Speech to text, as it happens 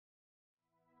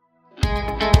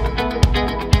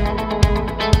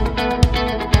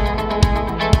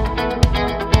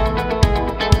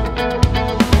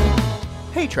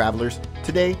travelers,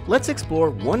 today let's explore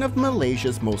one of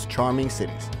Malaysia's most charming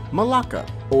cities, Malacca,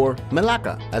 or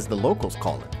Melaka as the locals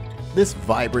call it. This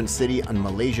vibrant city on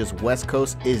Malaysia's west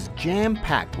coast is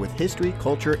jam-packed with history,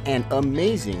 culture, and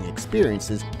amazing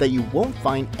experiences that you won't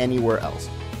find anywhere else.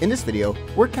 In this video,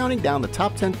 we're counting down the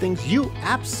top 10 things you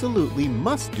absolutely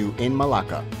must do in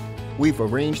Malacca. We've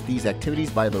arranged these activities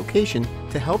by location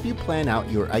to help you plan out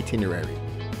your itinerary.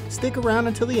 Stick around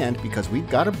until the end because we've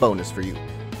got a bonus for you.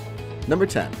 Number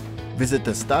 10. Visit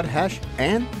the Stadhuis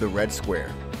and the Red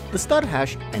Square. The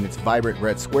Stadhuis and its vibrant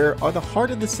red square are the heart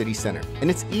of the city center, and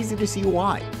it's easy to see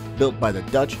why. Built by the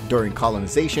Dutch during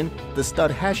colonization, the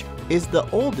Stadhuis is the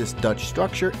oldest Dutch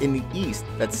structure in the east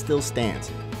that still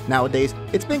stands. Nowadays,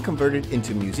 it's been converted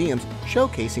into museums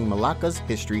showcasing Malacca's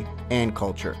history and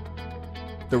culture.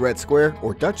 The Red Square,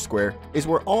 or Dutch Square, is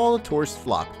where all the tourists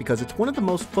flock because it's one of the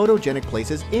most photogenic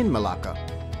places in Malacca.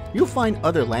 You'll find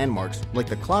other landmarks like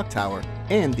the Clock Tower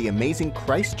and the amazing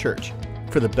Christ Church.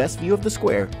 For the best view of the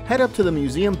square, head up to the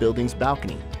museum building's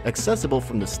balcony, accessible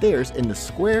from the stairs in the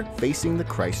square facing the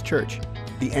Christ Church.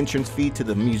 The entrance fee to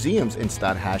the museums in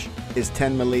Stadhuis is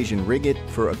 10 Malaysian ringgit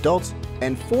for adults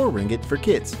and 4 ringgit for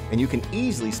kids, and you can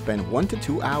easily spend 1 to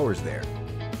 2 hours there.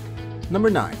 Number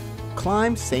 9.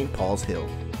 Climb St. Paul's Hill.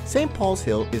 St. Paul's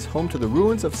Hill is home to the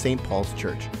ruins of St. Paul's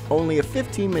Church, only a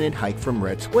 15-minute hike from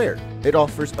Red Square. It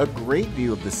offers a great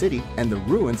view of the city, and the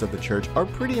ruins of the church are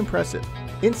pretty impressive.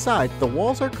 Inside, the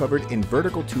walls are covered in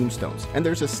vertical tombstones, and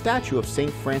there's a statue of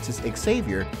St. Francis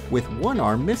Xavier with one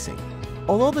arm missing.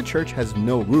 Although the church has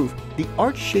no roof, the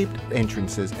arch-shaped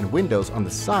entrances and windows on the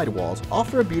side walls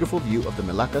offer a beautiful view of the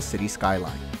Malacca city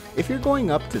skyline. If you're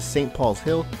going up to St. Paul's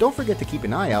Hill, don't forget to keep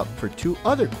an eye out for 2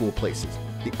 other cool places,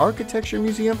 the Architecture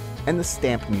Museum and the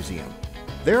Stamp Museum.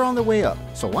 They're on the way up,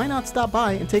 so why not stop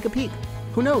by and take a peek?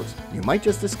 Who knows, you might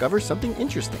just discover something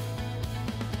interesting.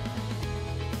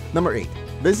 Number 8.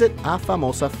 Visit A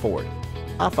Famosa Fort.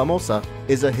 A Famosa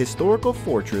is a historical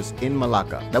fortress in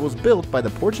Malacca that was built by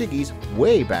the Portuguese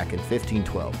way back in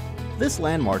 1512. This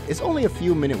landmark is only a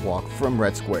few minute walk from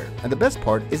Red Square, and the best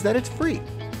part is that it's free.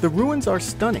 The ruins are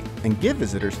stunning and give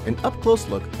visitors an up-close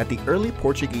look at the early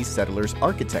Portuguese settlers'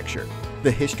 architecture. The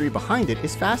history behind it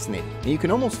is fascinating, and you can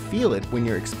almost feel it when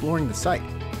you're exploring the site.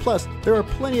 Plus, there are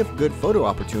plenty of good photo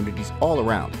opportunities all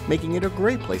around, making it a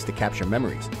great place to capture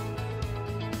memories.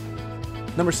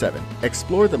 Number 7.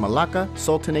 Explore the Malacca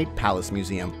Sultanate Palace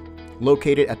Museum.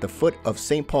 Located at the foot of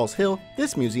St. Paul's Hill,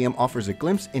 this museum offers a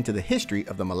glimpse into the history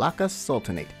of the Malacca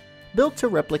Sultanate. Built to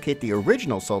replicate the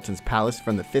original Sultan's palace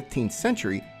from the 15th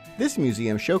century, this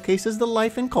museum showcases the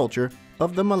life and culture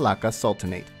of the Malacca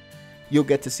Sultanate. You'll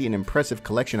get to see an impressive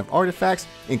collection of artifacts,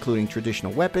 including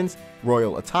traditional weapons,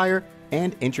 royal attire,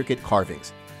 and intricate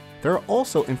carvings. There are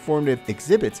also informative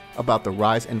exhibits about the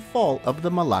rise and fall of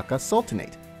the Malacca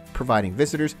Sultanate, providing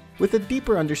visitors with a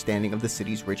deeper understanding of the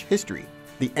city's rich history.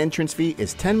 The entrance fee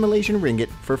is 10 Malaysian ringgit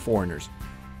for foreigners.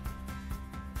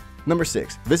 Number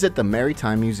 6. Visit the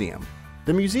Maritime Museum.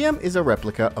 The museum is a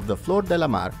replica of the Flor de la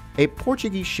Mar, a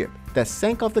Portuguese ship that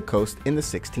sank off the coast in the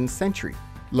 16th century.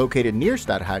 Located near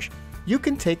Stadhuis, you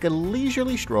can take a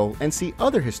leisurely stroll and see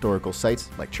other historical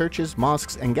sites like churches,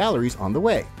 mosques, and galleries on the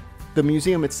way. The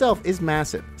museum itself is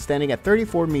massive, standing at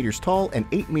 34 meters tall and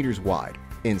 8 meters wide.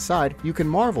 Inside, you can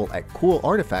marvel at cool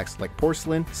artifacts like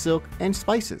porcelain, silk, and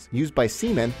spices used by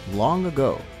seamen long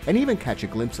ago, and even catch a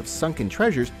glimpse of sunken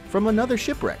treasures from another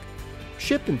shipwreck.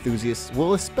 Ship enthusiasts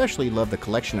will especially love the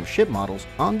collection of ship models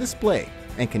on display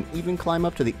and can even climb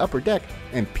up to the upper deck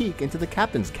and peek into the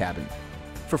captain's cabin.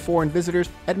 For foreign visitors,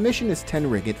 admission is 10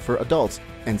 ringgit for adults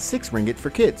and 6 ringgit for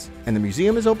kids, and the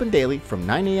museum is open daily from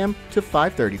 9 a.m. to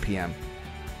 5:30 p.m.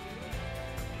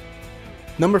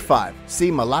 Number 5.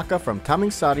 See Malacca from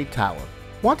Tamingsari Tower.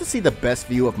 Want to see the best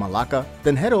view of Malacca?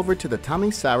 Then head over to the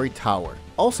Tamingsari Tower,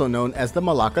 also known as the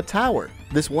Malacca Tower.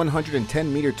 This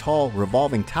 110-meter tall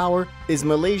revolving tower is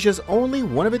Malaysia's only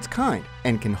one of its kind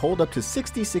and can hold up to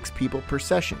 66 people per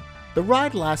session. The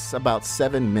ride lasts about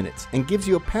 7 minutes and gives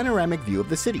you a panoramic view of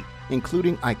the city,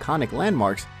 including iconic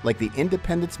landmarks like the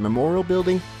Independence Memorial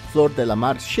Building, Flor de la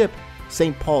Mar ship,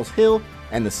 St. Paul's Hill,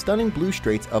 and the stunning blue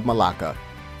straits of Malacca.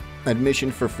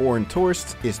 Admission for foreign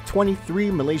tourists is 23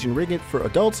 Malaysian ringgit for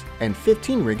adults and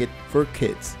 15 ringgit for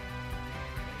kids.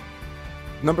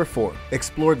 Number 4.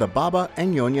 Explore the Baba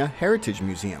and Nyonya Heritage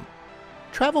Museum.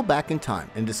 Travel back in time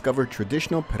and discover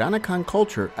traditional Peranakan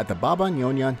culture at the Baba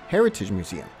Nyonya Heritage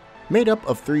Museum. Made up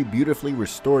of 3 beautifully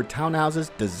restored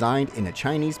townhouses designed in a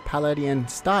Chinese Palladian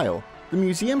style, the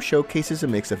museum showcases a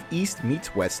mix of East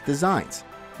meets West designs.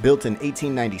 Built in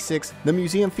 1896, the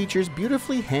museum features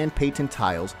beautifully hand-painted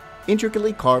tiles,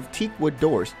 intricately carved teak wood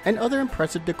doors, and other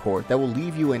impressive decor that will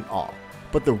leave you in awe.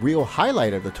 But the real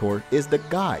highlight of the tour is the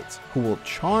guides, who will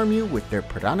charm you with their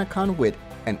Peranakan wit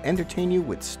and entertain you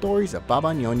with stories of Baba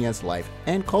Nyonya's life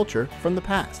and culture from the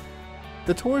past.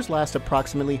 The tours last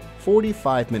approximately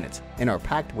 45 minutes and are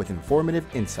packed with informative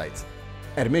insights.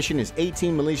 Admission is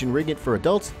 18 Malaysian ringgit for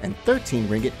adults and 13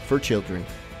 ringgit for children.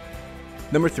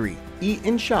 Number 3. Eat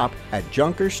and shop at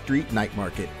Jonker Street Night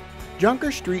Market.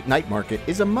 Jonker Street Night Market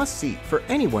is a must-see for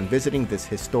anyone visiting this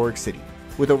historic city.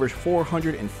 With over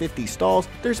 450 stalls,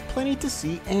 there's plenty to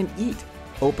see and eat.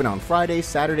 Open on Fridays,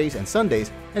 Saturdays, and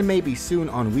Sundays, and maybe soon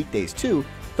on weekdays too,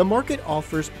 the market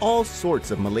offers all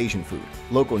sorts of Malaysian food,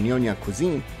 local Nyonya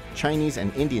cuisine, Chinese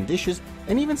and Indian dishes,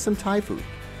 and even some Thai food.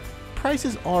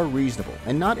 Prices are reasonable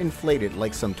and not inflated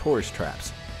like some tourist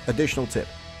traps. Additional tip: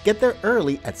 get there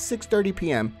early at 6:30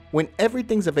 p.m. when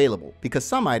everything's available because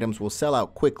some items will sell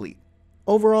out quickly.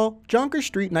 Overall, Jonker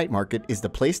Street Night Market is the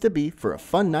place to be for a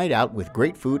fun night out with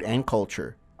great food and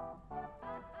culture.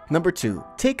 Number 2.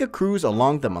 Take a cruise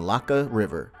along the Malacca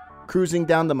River. Cruising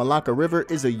down the Malacca River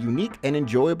is a unique and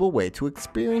enjoyable way to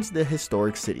experience the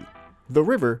historic city. The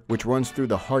river, which runs through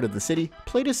the heart of the city,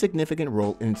 played a significant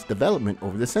role in its development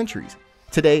over the centuries.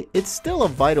 Today, it's still a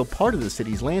vital part of the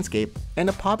city's landscape and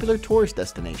a popular tourist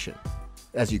destination.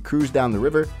 As you cruise down the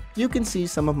river, you can see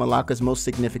some of Malacca's most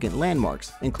significant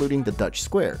landmarks, including the Dutch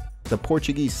Square, the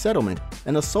Portuguese settlement,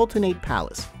 and the Sultanate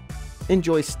Palace.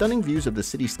 Enjoy stunning views of the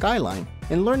city's skyline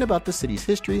and learn about the city's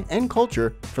history and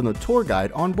culture from the tour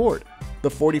guide on board. The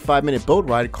 45-minute boat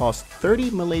ride costs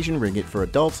 30 Malaysian ringgit for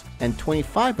adults and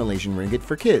 25 Malaysian ringgit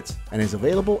for kids and is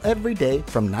available every day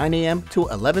from 9 a.m. to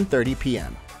 11:30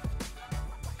 p.m.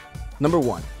 Number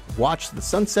 1. Watch the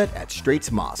sunset at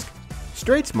Straits Mosque.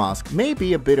 Straits Mosque may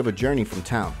be a bit of a journey from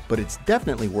town, but it's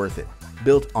definitely worth it.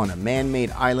 Built on a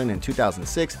man-made island in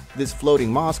 2006, this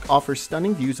floating mosque offers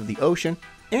stunning views of the ocean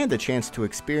and the chance to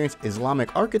experience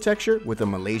Islamic architecture with a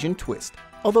Malaysian twist.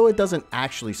 Although it doesn't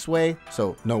actually sway,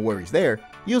 so no worries there,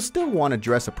 you'll still want to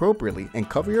dress appropriately and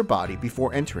cover your body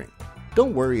before entering.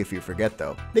 Don't worry if you forget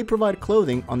though, they provide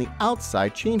clothing on the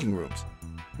outside changing rooms.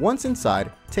 Once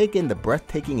inside, take in the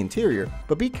breathtaking interior,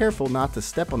 but be careful not to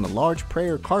step on the large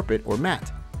prayer carpet or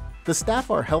mat. The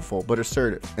staff are helpful but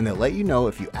assertive, and they'll let you know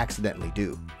if you accidentally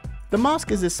do. The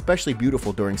mosque is especially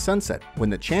beautiful during sunset, when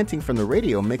the chanting from the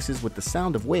radio mixes with the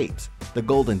sound of waves. The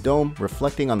golden dome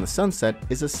reflecting on the sunset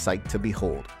is a sight to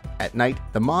behold. At night,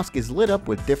 the mosque is lit up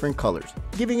with different colors,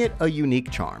 giving it a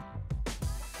unique charm.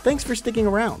 Thanks for sticking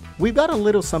around. We've got a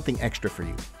little something extra for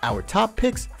you. Our top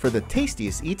picks for the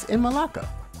tastiest eats in Malacca.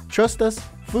 Trust us,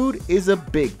 food is a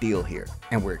big deal here,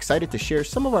 and we're excited to share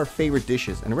some of our favorite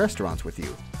dishes and restaurants with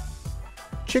you.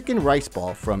 Chicken rice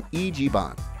ball from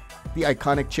Ban. The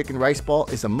iconic chicken rice ball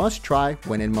is a must-try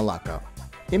when in Malacca.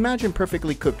 Imagine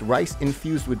perfectly cooked rice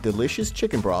infused with delicious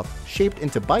chicken broth, shaped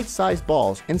into bite-sized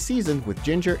balls and seasoned with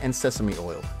ginger and sesame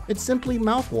oil. It's simply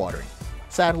mouth-watering.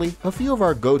 Sadly, a few of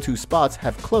our go-to spots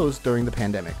have closed during the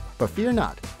pandemic, but fear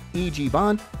not,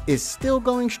 Ban is still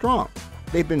going strong.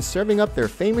 They've been serving up their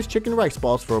famous chicken rice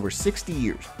balls for over 60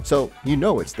 years, so you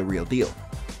know it's the real deal.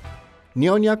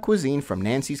 Nyonya cuisine from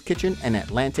Nancy's Kitchen and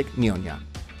Atlantic Nyonya.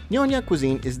 Nyonya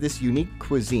cuisine is this unique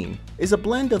cuisine, is a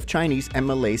blend of Chinese and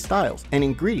Malay styles and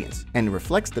ingredients and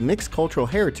reflects the mixed cultural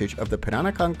heritage of the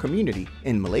Peranakan community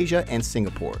in Malaysia and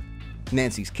Singapore.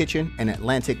 Nancy's Kitchen and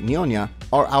Atlantic Nyonya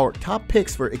are our top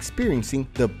picks for experiencing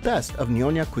the best of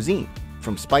Nyonya cuisine.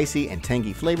 From spicy and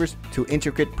tangy flavors to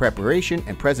intricate preparation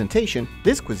and presentation,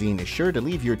 this cuisine is sure to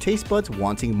leave your taste buds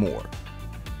wanting more.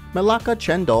 Malacca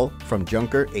Chendol from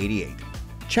Jonker 88.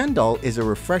 Chendol is a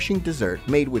refreshing dessert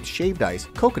made with shaved ice,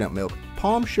 coconut milk,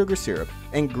 palm sugar syrup,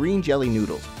 and green jelly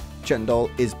noodles.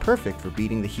 Chendol is perfect for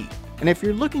beating the heat. And if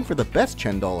you're looking for the best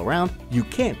chendol around, you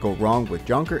can't go wrong with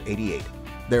Jonker 88.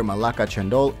 Their Malacca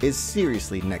Chendol is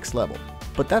seriously next level.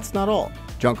 But that's not all.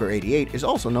 Jonker 88 is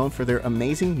also known for their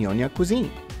amazing Nyonya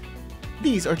cuisine.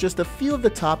 These are just a few of the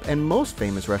top and most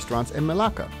famous restaurants in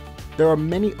Malacca. There are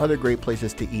many other great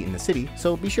places to eat in the city,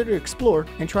 so be sure to explore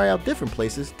and try out different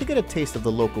places to get a taste of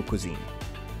the local cuisine.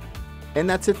 And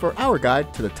that's it for our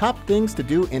guide to the top things to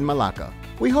do in Malacca.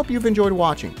 We hope you've enjoyed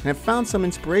watching and have found some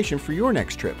inspiration for your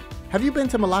next trip. Have you been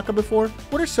to Malacca before?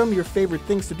 What are some of your favorite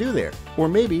things to do there? Or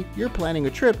maybe you're planning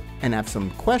a trip and have some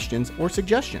questions or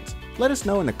suggestions. Let us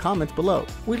know in the comments below.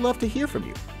 We'd love to hear from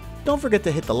you. Don't forget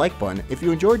to hit the like button if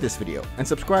you enjoyed this video and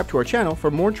subscribe to our channel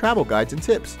for more travel guides and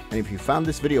tips. And if you found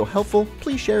this video helpful,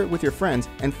 please share it with your friends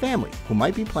and family who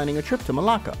might be planning a trip to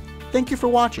Malacca. Thank you for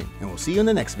watching, and we'll see you in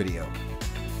the next video.